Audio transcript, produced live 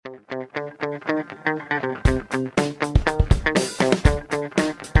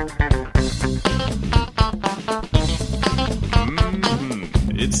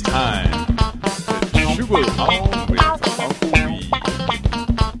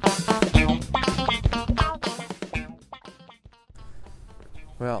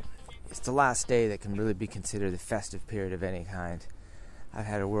the last day that can really be considered the festive period of any kind. I've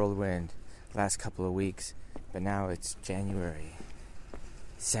had a whirlwind the last couple of weeks, but now it's January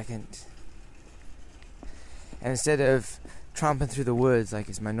 2nd. And instead of tromping through the woods like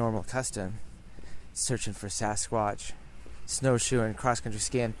is my normal custom, searching for Sasquatch, snowshoeing, cross-country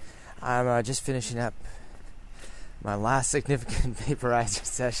skiing, I'm just finishing up my last significant vaporizer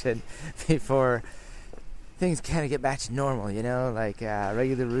session before things kind of get back to normal, you know, like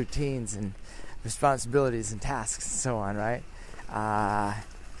regular routines and responsibilities and tasks and so on, right?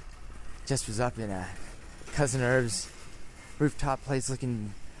 Just was up in Cousin Herb's rooftop place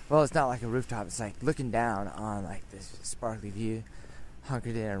looking, well, it's not like a rooftop, it's like looking down on like this sparkly view,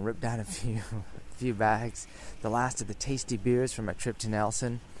 hunkered in and ripped down a few bags, the last of the tasty beers from my trip to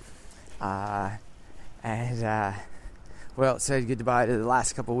Nelson, well, said goodbye to the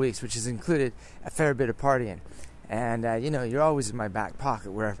last couple of weeks, which has included a fair bit of partying. And, you're always in my back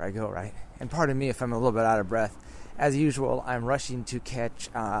pocket wherever I go, right? And pardon me if I'm a little bit out of breath. As usual, I'm rushing to catch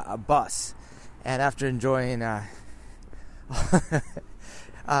a bus. And after enjoying the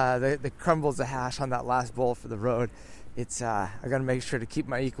crumbles of hash on that last bowl for the road, it's I got to make sure to keep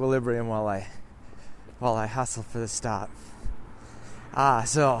my equilibrium while I hustle for the stop.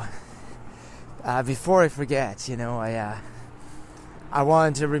 Before I forget, I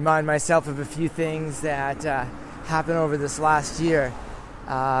wanted to remind myself of a few things that happened over this last year,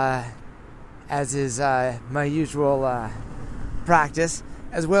 as is my usual practice,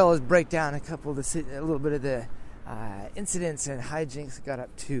 as well as break down a little bit of the incidents and hijinks I got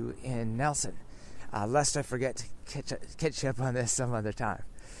up to in Nelson, lest I forget to catch you up on this some other time.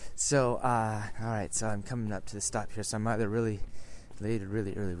 So, all right, so I'm coming up to the stop here, so I'm either really late or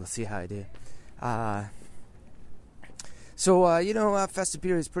really early. We'll see how I do. Festive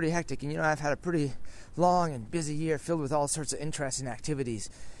period is pretty hectic, and I've had a pretty long and busy year filled with all sorts of interesting activities.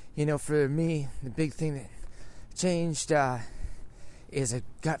 For me, the big thing that changed is I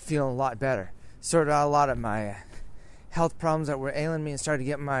got feeling a lot better. Sorted out a lot of my health problems that were ailing me and started to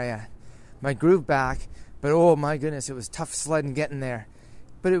get my groove back. But oh my goodness, it was tough sledding getting there.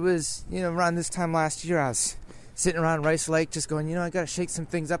 But it was, around this time last year, I was sitting around Rice Lake just going, I got to shake some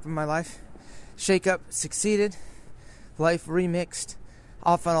things up in my life. Shake up succeeded. Life remixed.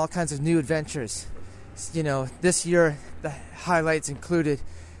 Off on all kinds of new adventures. This year, the highlights included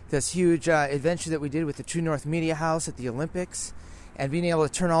this huge adventure that we did with the True North Media House at the Olympics, and being able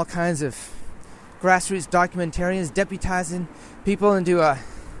to turn all kinds of grassroots documentarians, deputizing people into a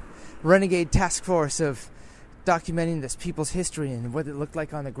renegade task force of documenting this people's history and what it looked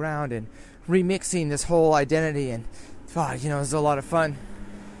like on the ground, and remixing this whole identity. And it was a lot of fun.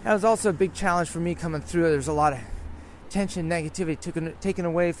 That was also a big challenge for me coming through. There's a lot of tension, negativity taken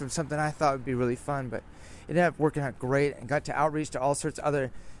away from something I thought would be really fun, but it ended up working out great, and got to outreach to all sorts of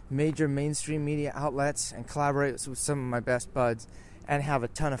other major mainstream media outlets and collaborate with some of my best buds and have a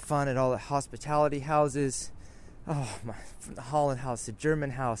ton of fun at all the hospitality houses. From the Holland House, the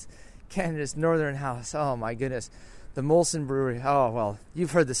German House, Canada's Northern House, oh my goodness, the Molson Brewery. Oh, well,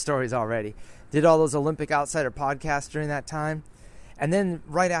 you've heard the stories already. Did all those Olympic Outsider podcasts during that time. And then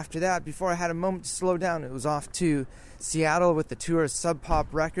right after that, before I had a moment to slow down, it was off to Seattle with the tour of Sub Pop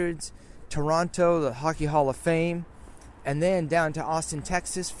Records, Toronto, the Hockey Hall of Fame, and then down to Austin,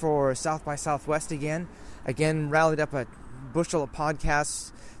 Texas for South by Southwest again. Again, rallied up a bushel of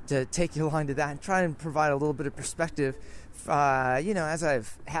podcasts to take you along to that and try and provide a little bit of perspective, as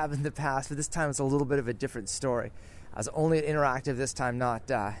I've have in the past, but this time it's a little bit of a different story. I was only interactive this time,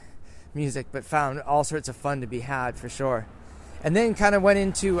 not music, but found all sorts of fun to be had for sure. And then kind of went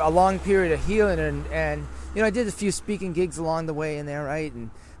into a long period of healing, and I did a few speaking gigs along the way in there, right?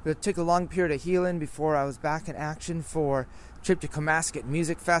 And it took a long period of healing before I was back in action for a trip to Comasket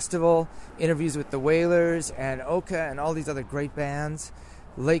Music Festival, interviews with the Wailers and Oka and all these other great bands,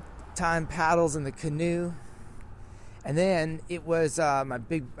 lake time paddles in the canoe. And then it was my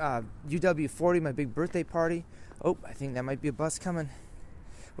big UW40, my big birthday party. Oh, I think that might be a bus coming.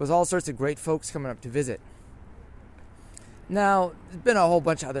 It was all sorts of great folks coming up to visit. Now, there's been a whole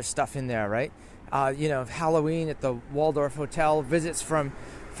bunch of other stuff in there, right? Halloween at the Waldorf Hotel, visits from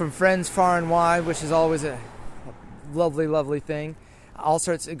friends far and wide, which is always a lovely, lovely thing.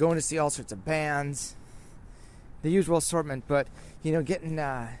 Going to see all sorts of bands, the usual assortment. But getting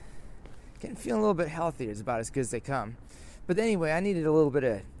feeling a little bit healthier is about as good as they come. But anyway, I needed a little bit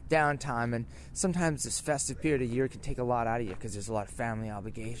of downtime, and sometimes this festive period of year can take a lot out of you because there's a lot of family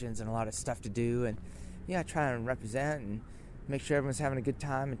obligations and a lot of stuff to do, and I try and represent and make sure everyone's having a good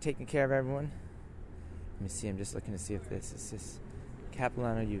time and taking care of everyone. Let me see, I'm just looking to see if this is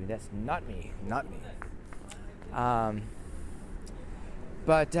Capilano U. That's not me.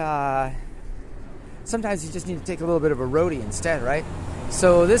 but sometimes you just need to take a little bit of a roadie instead, right?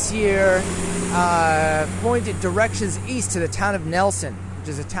 So this year, pointed directions east to the town of Nelson, which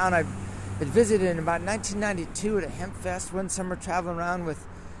is a town I've visited in about 1992 at a hemp fest one summer, traveling around with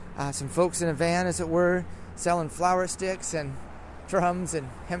some folks in a van, as it were, selling flower sticks and drums and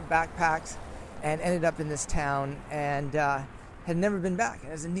hemp backpacks, and ended up in this town and had never been back.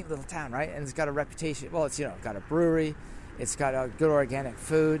 And it's a neat little town, right? And it's got a reputation. Well, it's got a brewery, it's got a good organic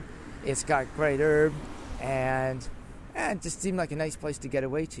food, it's got great herb, and it just seemed like a nice place to get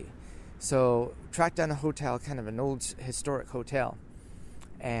away to. So tracked down a hotel, kind of an old historic hotel,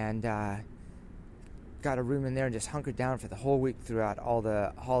 and got a room in there and just hunkered down for the whole week throughout all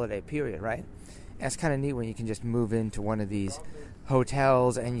the holiday period, right? And it's kind of neat when you can just move into one of these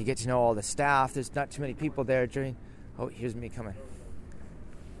hotels and you get to know all the staff. There's not too many people there during... Oh, here's me coming.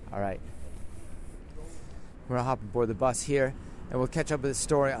 All right. We're going to hop aboard the bus here, and we'll catch up with the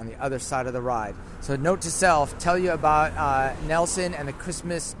story on the other side of the ride. So note to self, tell you about Nelson and the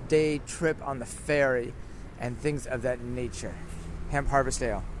Christmas Day trip on the ferry and things of that nature. Hemp Harvest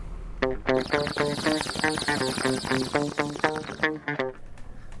Ale.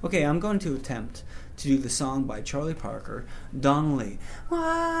 Okay, I'm going to attempt to do the song by Charlie Parker, Donnelly.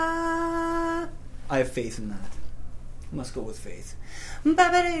 I have faith in that. Must go with faith. Bam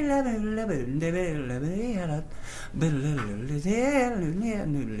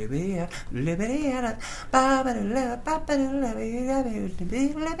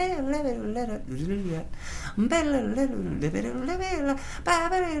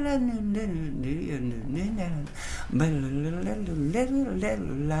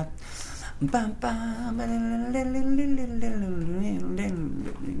bam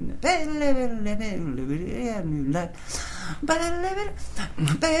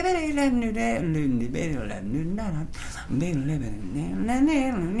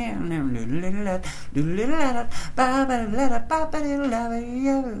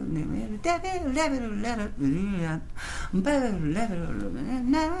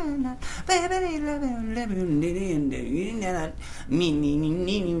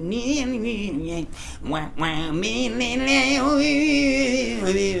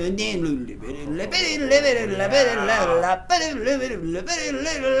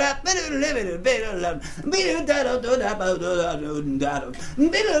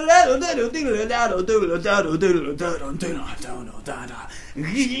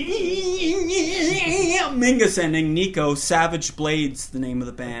Mingus sending Nico Savage Blades, the name of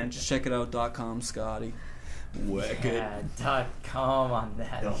the band. Just check it out. .com, Scotty. Wicked. Yeah, .com on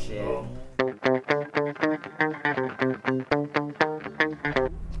that shit.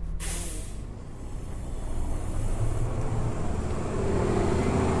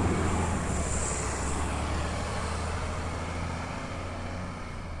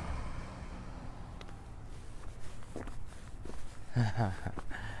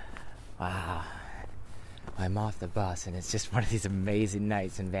 Wow. I'm off the bus, and it's just one of these amazing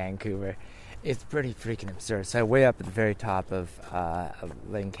nights in Vancouver. It's pretty freaking absurd. So way up at the very top of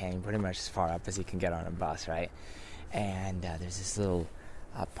Lynn Canyon, pretty much as far up as you can get on a bus, right? And there's this little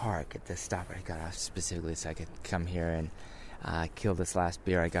park at the stop where I got off specifically so I could come here and kill this last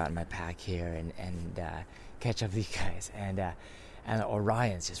beer I got in my pack here and catch up with you guys. And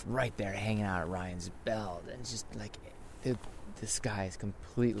Orion's just right there hanging out at Orion's belt, and it's just like the sky is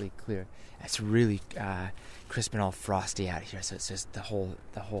completely clear. It's really crisp and all frosty out here, so it's just the whole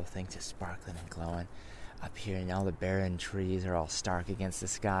thing just sparkling and glowing up here, and all the barren trees are all stark against the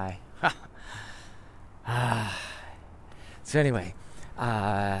sky. So anyway,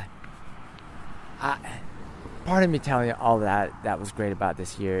 part of me telling you all that was great about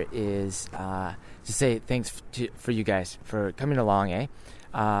this year is to say thanks for you guys for coming along,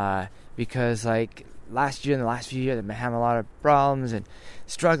 because like last year and the last few years I've been having a lot of problems and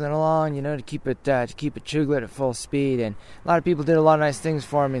struggling along, to keep it Chuglet at full speed, and a lot of people did a lot of nice things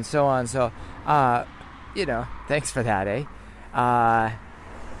for me and so on. So, thanks for that,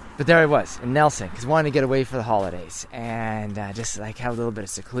 But there I was in Nelson, because I wanted to get away for the holidays and just like have a little bit of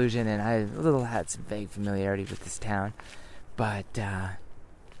seclusion, and I had some vague familiarity with this town, but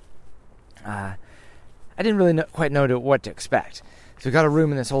I didn't really quite know what to expect. So we got a room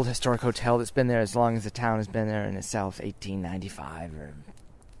in this old historic hotel that's been there as long as the town has been there in itself, 1895 or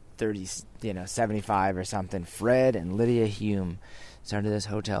 75 or something. Fred and Lydia Hume started this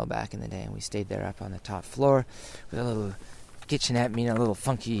hotel back in the day, and we stayed there up on the top floor with a little kitchenette, a little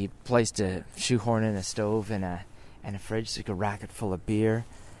funky place to shoehorn in a stove and a fridge so you could rack it full of beer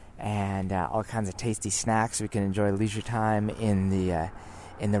and all kinds of tasty snacks so we can enjoy leisure time in the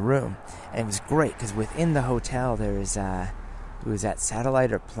room. And it was great because within the hotel there is Was that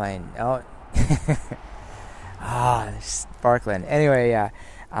satellite or plane? Oh, sparkling. Anyway, yeah.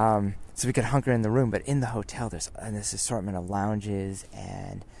 So we could hunker in the room, but in the hotel there's this assortment of lounges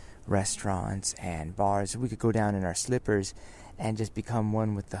and restaurants and bars. So we could go down in our slippers and just become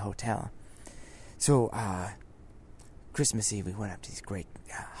one with the hotel. So Christmas Eve we went up to these great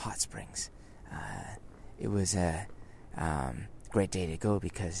hot springs. It was a great day to go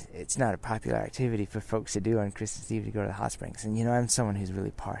because it's not a popular activity for folks to do on Christmas Eve to go to the hot springs. And I'm someone who's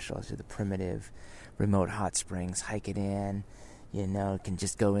really partial to the primitive, remote hot springs. Hike it in, can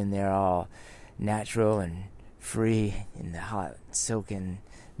just go in there all natural and free in the hot, soaking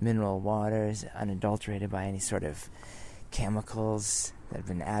mineral waters, unadulterated by any sort of chemicals that have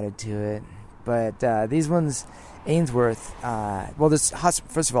been added to it. But these ones, Ainsworth, there's hot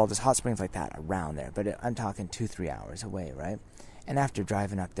springs like that around there, but I'm talking 2-3 hours away, right? And after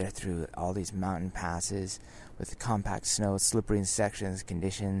driving up there through all these mountain passes with the compact snow, slippery in sections,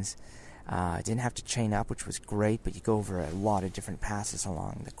 conditions, didn't have to chain up, which was great, but you go over a lot of different passes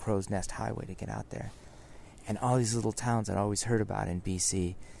along the Crow's Nest Highway to get out there. And all these little towns I'd always heard about in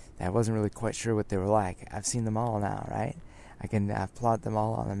BC that I wasn't really quite sure what they were like. I've seen them all now, right? I can plot them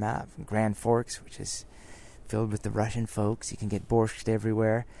all on the map. Grand Forks, which is filled with the Russian folks. You can get borscht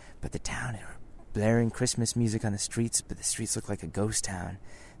everywhere. But the town, blaring Christmas music on the streets, but the streets look like a ghost town.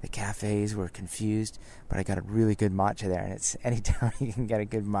 The cafes were confused, but I got a really good matcha there, and it's any town you can get a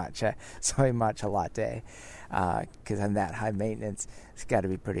good matcha, soy matcha latte, because I'm that high maintenance. It's got to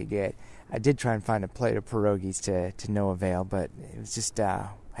be pretty good. I did try and find a plate of pierogies to no avail, but it was just I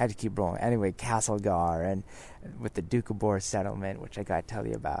had to keep rolling. Anyway, Castlegar and with the Doukhobor settlement, which I got to tell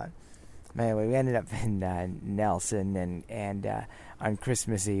you about. Anyway, we ended up in Nelson, and on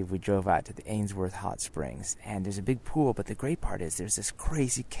Christmas Eve we drove out to the Ainsworth Hot Springs, and there's a big pool, but the great part is there's this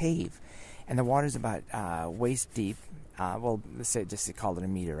crazy cave, and the water's about waist deep, let's say just to call it a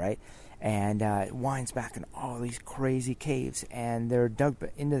meter, right? And it winds back in all these crazy caves, and they're dug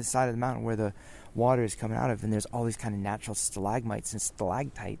into the side of the mountain where the water is coming out of, and there's all these kind of natural stalagmites and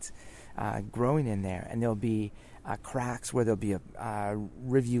stalactites growing in there, and there'll be cracks where there'll be a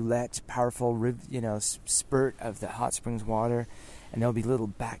rivulet, powerful spurt of the hot springs water, and there'll be little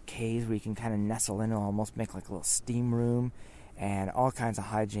back caves where you can kind of nestle in and almost make like a little steam room, and all kinds of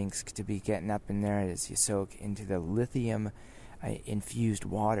hijinks to be getting up in there as you soak into the lithium infused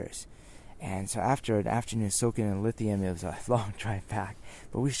waters. And so after an afternoon soaking in lithium, it was a long drive back,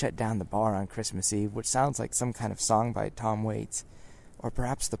 but we shut down the bar on Christmas Eve, which sounds like some kind of song by Tom Waits or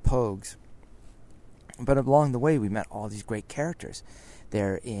perhaps the Pogues. But along the way, we met all these great characters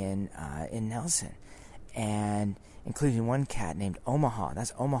there in Nelson, and including one cat named Omaha.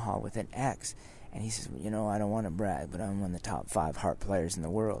 That's Omaha with an X. And he says, I don't want to brag, but I'm one of the top 5 harp players in the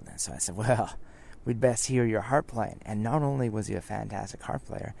world. And so I said, well, we'd best hear your harp playing. And not only was he a fantastic harp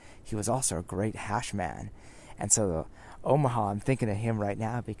player, he was also a great hash man. And so Omaha, I'm thinking of him right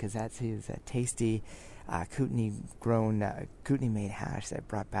now because that's his tasty Kootenai-made hash that I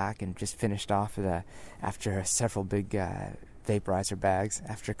brought back and just finished off after several big vaporizer bags.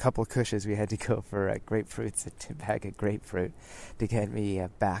 After a couple of cushions, we had to go for grapefruits, a bag of grapefruit, to get me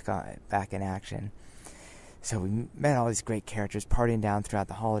back in action. So we met all these great characters, partying down throughout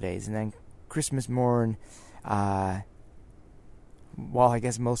the holidays, and then Christmas morn, while I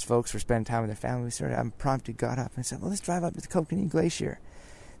guess most folks were spending time with their family, I impromptu got up and said, well, let's drive up to the Kokanee Glacier.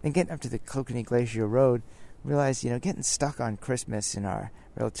 Then getting up to the Kokanee Glacier Road, realized, getting stuck on Christmas in our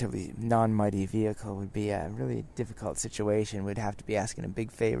relatively non-mighty vehicle would be a really difficult situation. We'd have to be asking a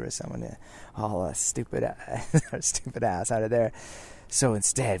big favor of someone to haul a stupid ass out of there. So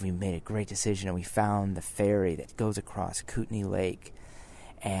instead, we made a great decision, and we found the ferry that goes across Kootenai Lake.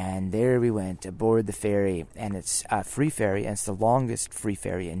 And there we went aboard the ferry, and it's a free ferry, and it's the longest free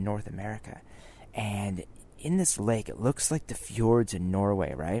ferry in North America. And in this lake, it looks like the fjords in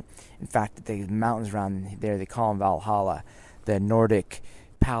Norway, right? In fact, the mountains around there, they call them Valhalla, the Nordic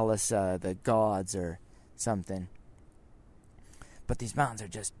palace, the gods or something. But these mountains are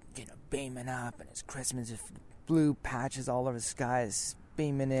just, beaming up, and it's Christmas, blue patches all over the sky, it's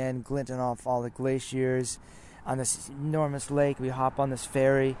beaming in, glinting off all the glaciers. On this enormous lake, we hop on this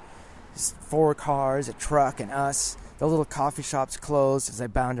ferry. There's 4 cars, a truck, and us. The little coffee shop's closed as I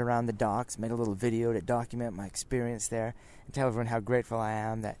bound around the docks, made a little video to document my experience there and tell everyone how grateful I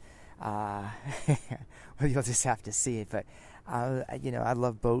am that, well, you'll just have to see it. But, I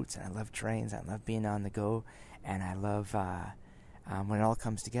love boats, and I love trains, I love being on the go, and I love when it all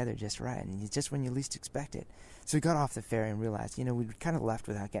comes together just right, and just when you least expect it. So we got off the ferry and realized, we kind of left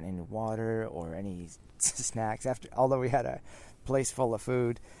without getting any water or any snacks. Although we had a place full of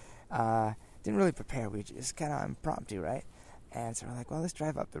food, didn't really prepare. We just kind of impromptu, right? And so we're like, well, let's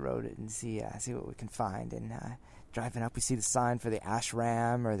drive up the road and see what we can find. And driving up, we see the sign for the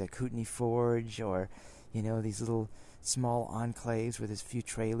Ashram or the Kootenai Forge, or, you know, these little small enclaves with a few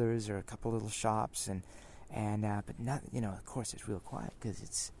trailers or a couple little shops, and but not, you know, of course it's real quiet because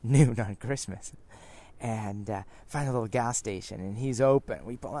it's noon on Christmas. And find a little gas station, and he's open.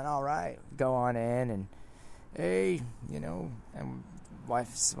 We pull in, all right, go on in, and hey, you know, and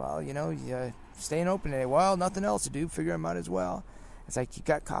wife's, well, you know, staying open today. Well, nothing else to do. Figure I might as well. It's like, you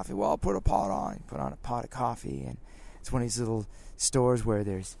got coffee? Well, I'll put a pot on. You put on a pot of coffee, and it's one of these little stores where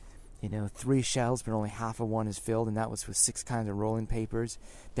there's, you know, 3 shelves, but only half of one is filled, and that was with 6 kinds of rolling papers.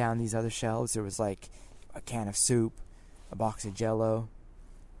 Down these other shelves, there was like a can of soup, a box of Jell-O.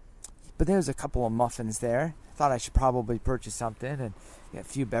 But there's a couple of muffins there. Thought I should probably purchase something, and got a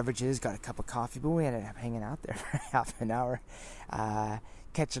few beverages, got a cup of coffee, but we ended up hanging out there for half an hour,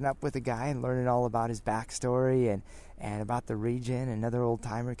 catching up with the guy and learning all about his backstory and about the region. Another old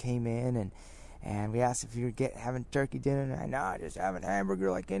timer came in, and we asked if you were having turkey dinner, and no, just having a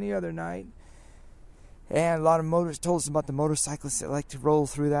hamburger like any other night. And a lot of motorists told us about the motorcyclists that like to roll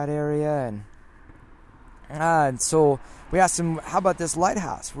through that area, and so we asked them, how about this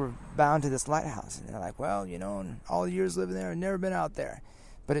lighthouse? We're bound to this lighthouse. And they're like, well, you know, in all the years living there, I've never been out there.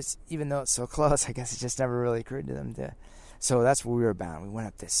 But it's, even though it's so close, I guess it just never really occurred to them to. So that's where we were bound. We went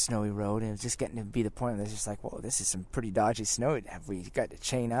up this snowy road, and it was just getting to be the point where it's just like, whoa, this is some pretty dodgy snow. Have we got to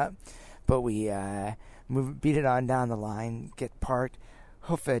chain up? But we beat it on down the line, get parked,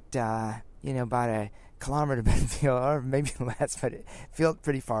 hoof it, you know, about a kilometer Benfield, or maybe less, but it felt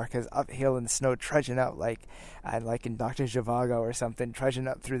pretty far because uphill in the snow, trudging up like in Dr. Zhivago or something, trudging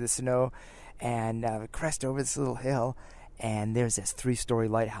up through the snow, and crest over this little hill, and there's this 3-story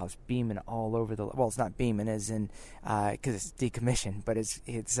lighthouse beaming all over the. Well, it's not beaming, as in because it's decommissioned, but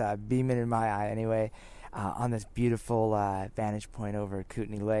it's beaming in my eye anyway, on this beautiful vantage point over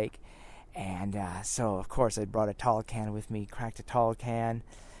Kootenai Lake, and so of course I brought a tall can with me, cracked a tall can,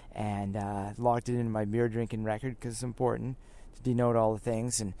 and logged it into my beer drinking record because it's important to denote all the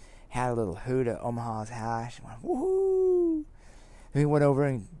things, and had a little hoot at Omaha's hash, and went, woohoo! We went over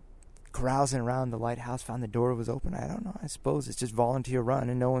and carousing around the lighthouse, found the door was open. I don't know, I suppose it's just volunteer run,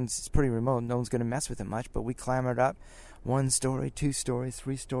 and it's pretty remote, no one's going to mess with it much, but we clambered up 1 story, 2 stories,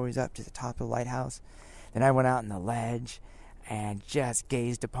 3 stories up to the top of the lighthouse. Then I went out on the ledge and just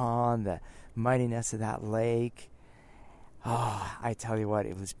gazed upon the mightiness of that lake. Oh, I tell you what,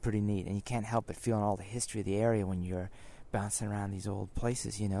 it was pretty neat, and you can't help but feeling all the history of the area when you're bouncing around these old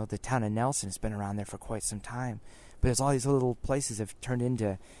places, you know. The town of Nelson has been around there for quite some time, but there's all these little places that have turned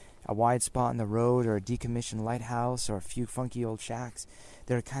into a wide spot in the road, or a decommissioned lighthouse, or a few funky old shacks.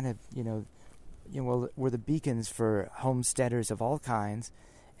 They're kind of, you know, were the beacons for homesteaders of all kinds,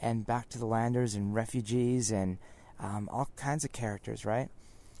 and back to the landers and refugees and all kinds of characters, right?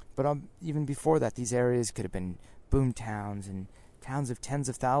 But even before that, these areas could have been boom towns and towns of tens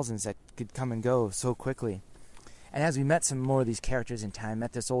of thousands that could come and go so quickly. And as we met some more of these characters in time,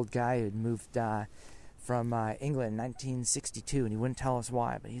 met this old guy who had moved from England in 1962, and he wouldn't tell us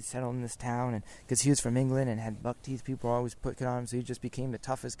why, but he settled in this town, and because he was from England and had buck teeth, people were always picking on him, so he just became the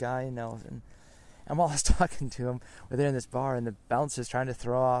toughest guy in Nelson. And while I was talking to him, we're there in this bar, and the bouncer's trying to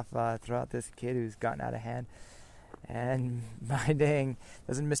throw out this kid who's gotten out of hand. And my dang,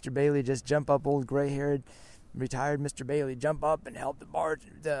 doesn't Mr. Bailey just jump up, old gray-haired retired Mr. Bailey, jump up and help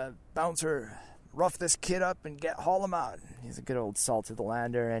the bouncer rough this kid up and haul him out. He's a good old salt of the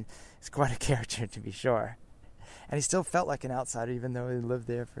lander, and he's quite a character, to be sure. And he still felt like an outsider, even though he lived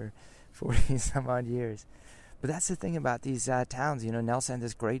there for 40 some odd years. But that's the thing about these towns, you know. Nelson had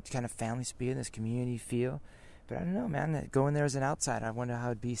this great kind of family spirit, this community feel. But I don't know, man, going there as an outsider, I wonder how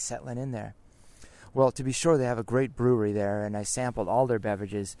it'd be settling in there. Well, to be sure, they have a great brewery there, and I sampled all their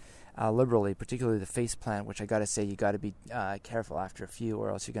beverages liberally, particularly the Face Plant, which I got to say you got to be careful after a few, or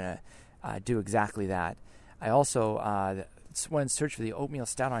else you're going to do exactly that. I also went and searched for the oatmeal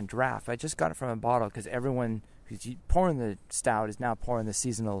stout on draft. I just got it from a bottle because everyone who's pouring the stout is now pouring the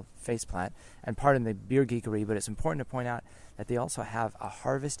seasonal Face Plant, and pardon the beer geekery, but it's important to point out that they also have a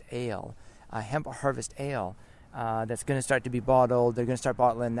harvest ale, a hemp harvest ale, that's going to start to be bottled. They're going to start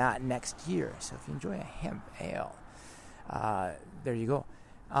bottling that next year. So if you enjoy a hemp ale, there you go.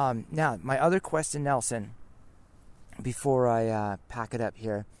 Now, my other quest in Nelson, before I pack it up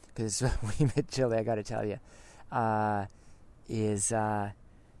here, because it's a wee bit chilly, I got to tell you, is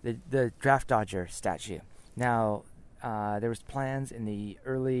the Draft Dodger statue. Now, there was plans in the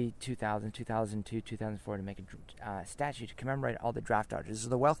early 2002, 2004 to make a statue to commemorate all the Draft Dodgers. This is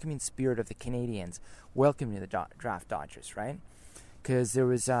the welcoming spirit of the Canadians welcoming the Draft Dodgers, right? because there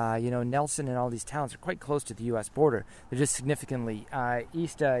was, Nelson and all these towns are quite close to the U.S. border. They're just significantly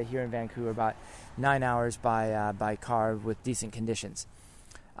east here in Vancouver, about 9 hours by car with decent conditions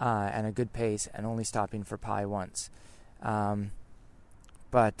and a good pace, and only stopping for pie once. There's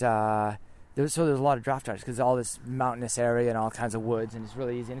a lot of draft dodgers because all this mountainous area and all kinds of woods, and it's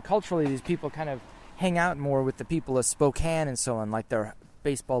really easy. And culturally, these people kind of hang out more with the people of Spokane and so on, like their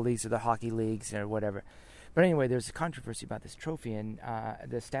baseball leagues or their hockey leagues or whatever. But anyway, there's a controversy about this trophy and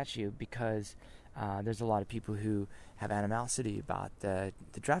the statue because there's a lot of people who have animosity about the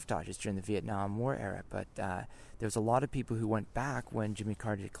draft dodgers during the Vietnam War era. But there's a lot of people who went back when Jimmy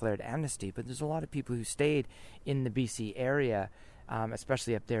Carter declared amnesty. But there's a lot of people who stayed in the BC area,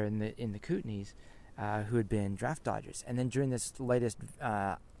 especially up there in the Kootenays, who had been draft dodgers. And then during this latest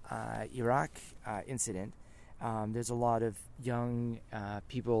Iraq incident, there's a lot of young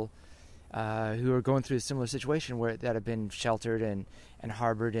people who are going through a similar situation that have been sheltered and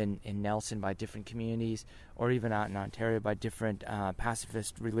harbored in Nelson by different communities, or even out in Ontario by different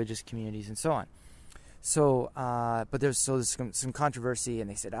pacifist religious communities and so on. So, but there's some controversy, and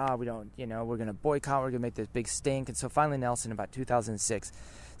they said, we don't, we're going to boycott, we're going to make this big stink. And so finally Nelson, about 2006,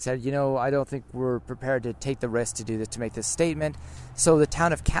 said, I don't think we're prepared to take the risk to do this, to make this statement. So the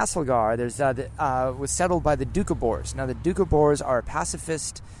town of Castlegar, was settled by the Doukhobors. Now the Doukhobors are a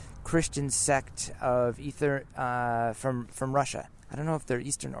pacifist Christian sect of from Russia. I don't know if they're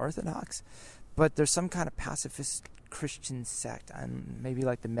Eastern Orthodox, but there's some kind of pacifist Christian sect, maybe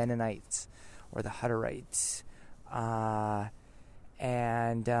like the Mennonites or the Hutterites. But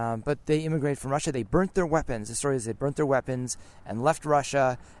they immigrated from Russia. They burnt their weapons. The story is they burnt their weapons and left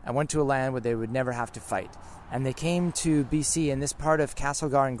Russia and went to a land where they would never have to fight. And they came to BC, in this part of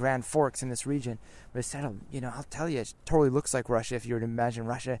Castlegar and Grand Forks in this region, where they settled. I'll tell you, it totally looks like Russia if you were to imagine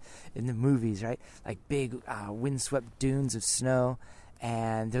Russia in the movies, right? Like big windswept dunes of snow.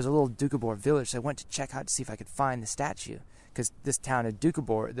 And there's a little Doukhobor village. So I went to check out to see if I could find the statue. Because this town of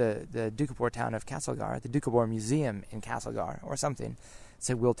Doukhobor, the Doukhobor town of Castlegar, the Doukhobor Museum in Castlegar or something,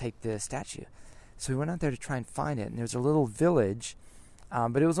 said, we'll take the statue. So we went out there to try and find it. And there's a little village,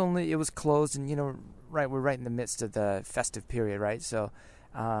 but it was closed. And, we're right in the midst of the festive period, right? So,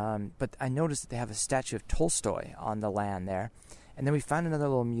 but I noticed that they have a statue of Tolstoy on the land there. And then we found another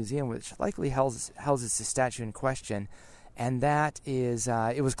little museum which likely houses the statue in question. And that is,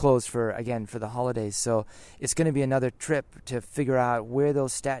 it was closed for the holidays. So it's going to be another trip to figure out where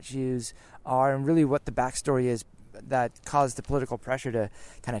those statues are and really what the backstory is that caused the political pressure to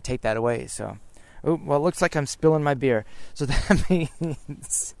kind of take that away. So, it looks like I'm spilling my beer. So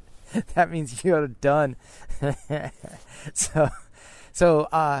that means you're done. So,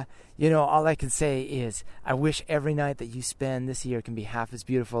 all I can say is I wish every night that you spend this year can be half as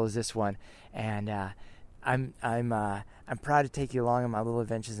beautiful as this one. And, I'm proud to take you along on my little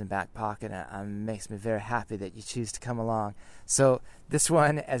adventures in Back Pocket. It makes me very happy that you choose to come along. So this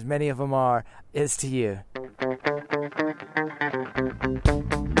one, as many of them are, is to you.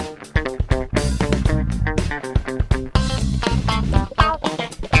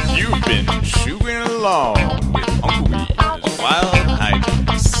 You've been shooting along with Uncle Wee's Wild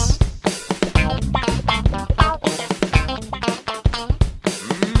Hijinks.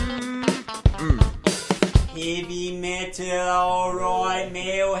 Heavy metal, alright,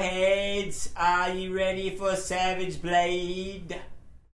 metalheads. Are you ready for Savage Blade?